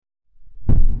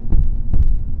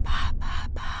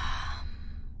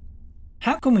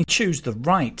How can we choose the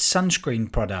right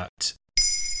sunscreen product?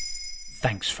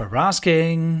 Thanks for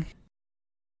asking.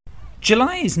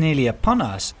 July is nearly upon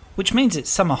us, which means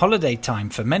it's summer holiday time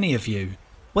for many of you.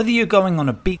 Whether you're going on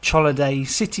a beach holiday,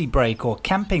 city break or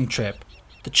camping trip,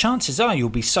 the chances are you'll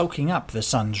be soaking up the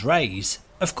sun's rays.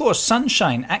 Of course,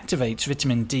 sunshine activates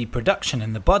vitamin D production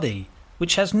in the body,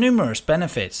 which has numerous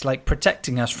benefits like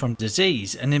protecting us from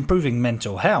disease and improving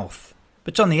mental health.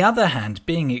 But on the other hand,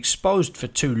 being exposed for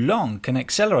too long can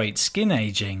accelerate skin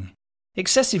aging.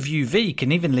 Excessive UV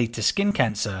can even lead to skin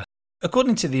cancer.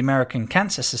 According to the American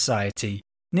Cancer Society,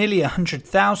 nearly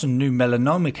 100,000 new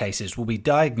melanoma cases will be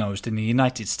diagnosed in the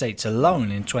United States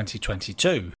alone in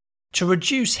 2022. To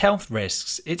reduce health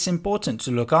risks, it's important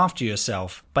to look after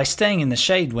yourself by staying in the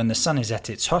shade when the sun is at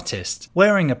its hottest,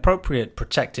 wearing appropriate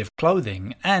protective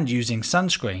clothing, and using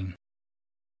sunscreen.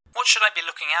 What should I be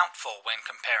looking out for when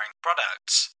comparing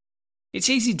products? It's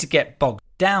easy to get bogged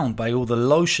down by all the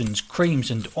lotions, creams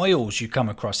and oils you come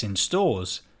across in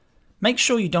stores. Make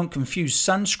sure you don't confuse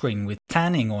sunscreen with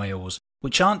tanning oils,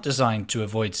 which aren't designed to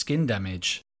avoid skin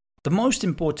damage. The most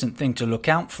important thing to look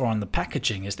out for on the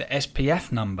packaging is the SPF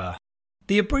number.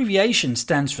 The abbreviation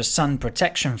stands for Sun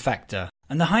Protection Factor,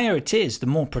 and the higher it is, the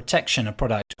more protection a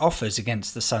product offers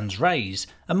against the sun's rays,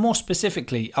 and more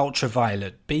specifically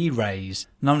ultraviolet B rays,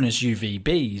 known as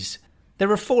UVBs.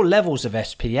 There are 4 levels of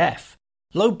SPF: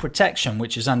 low protection,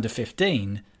 which is under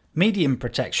 15, medium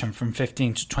protection from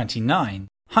 15 to 29,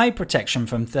 high protection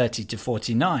from 30 to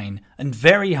 49, and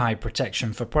very high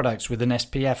protection for products with an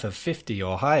SPF of 50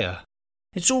 or higher.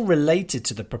 It's all related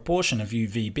to the proportion of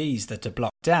UVBs that are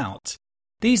blocked out.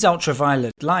 These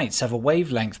ultraviolet lights have a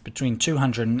wavelength between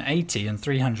 280 and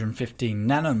 315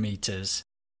 nanometers.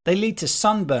 They lead to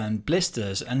sunburn,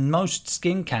 blisters, and most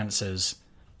skin cancers.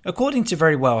 According to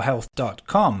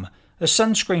verywellhealth.com, a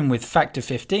sunscreen with factor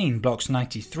 15 blocks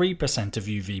 93% of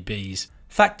UVBs,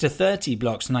 factor 30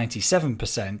 blocks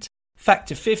 97%,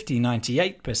 factor 50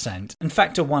 98%, and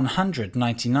factor 100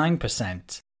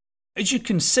 99%. As you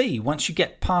can see, once you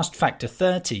get past factor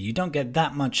 30, you don't get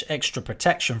that much extra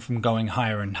protection from going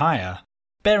higher and higher.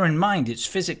 Bear in mind it's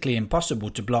physically impossible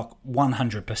to block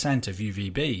 100% of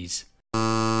UVBs.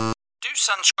 Do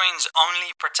sunscreens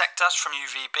only protect us from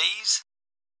UVBs?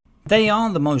 They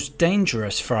are the most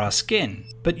dangerous for our skin,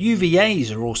 but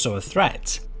UVAs are also a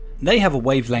threat. They have a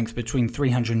wavelength between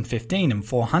 315 and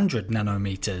 400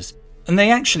 nanometers, and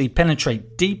they actually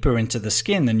penetrate deeper into the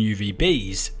skin than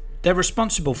UVBs. They're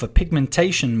responsible for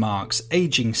pigmentation marks,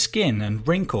 aging skin, and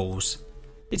wrinkles.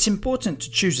 It's important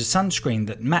to choose a sunscreen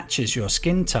that matches your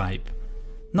skin type.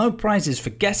 No prizes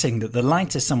for guessing that the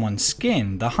lighter someone's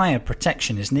skin, the higher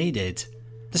protection is needed.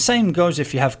 The same goes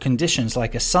if you have conditions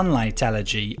like a sunlight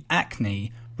allergy,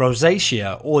 acne,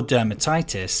 rosacea, or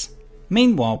dermatitis.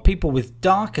 Meanwhile, people with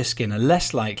darker skin are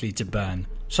less likely to burn,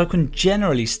 so can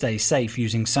generally stay safe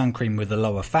using sun cream with a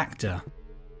lower factor.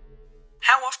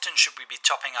 How often should we be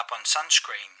topping up on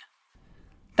sunscreen?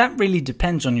 That really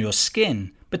depends on your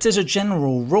skin, but as a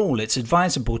general rule it's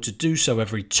advisable to do so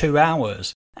every 2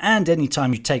 hours, and any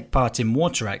time you take part in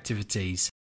water activities.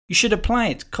 You should apply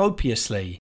it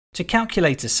copiously. To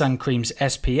calculate a sun cream's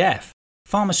SPF,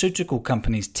 pharmaceutical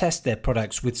companies test their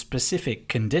products with specific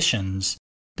conditions.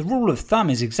 The rule of thumb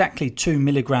is exactly 2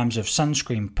 milligrams of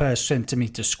sunscreen per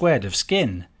centimeter squared of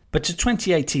skin. But a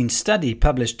 2018 study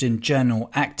published in journal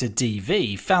Acta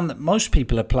DV found that most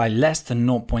people apply less than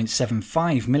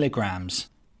 0.75 milligrams.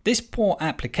 This poor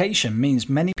application means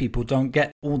many people don't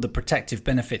get all the protective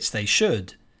benefits they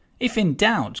should. If in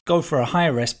doubt, go for a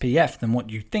higher SPF than what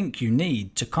you think you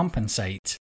need to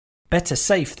compensate. Better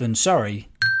safe than sorry.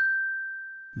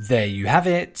 There you have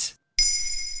it.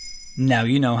 Now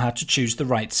you know how to choose the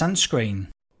right sunscreen.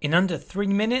 In under 3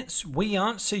 minutes, we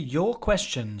answer your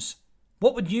questions.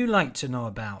 What would you like to know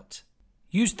about?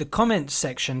 Use the comments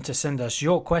section to send us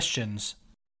your questions.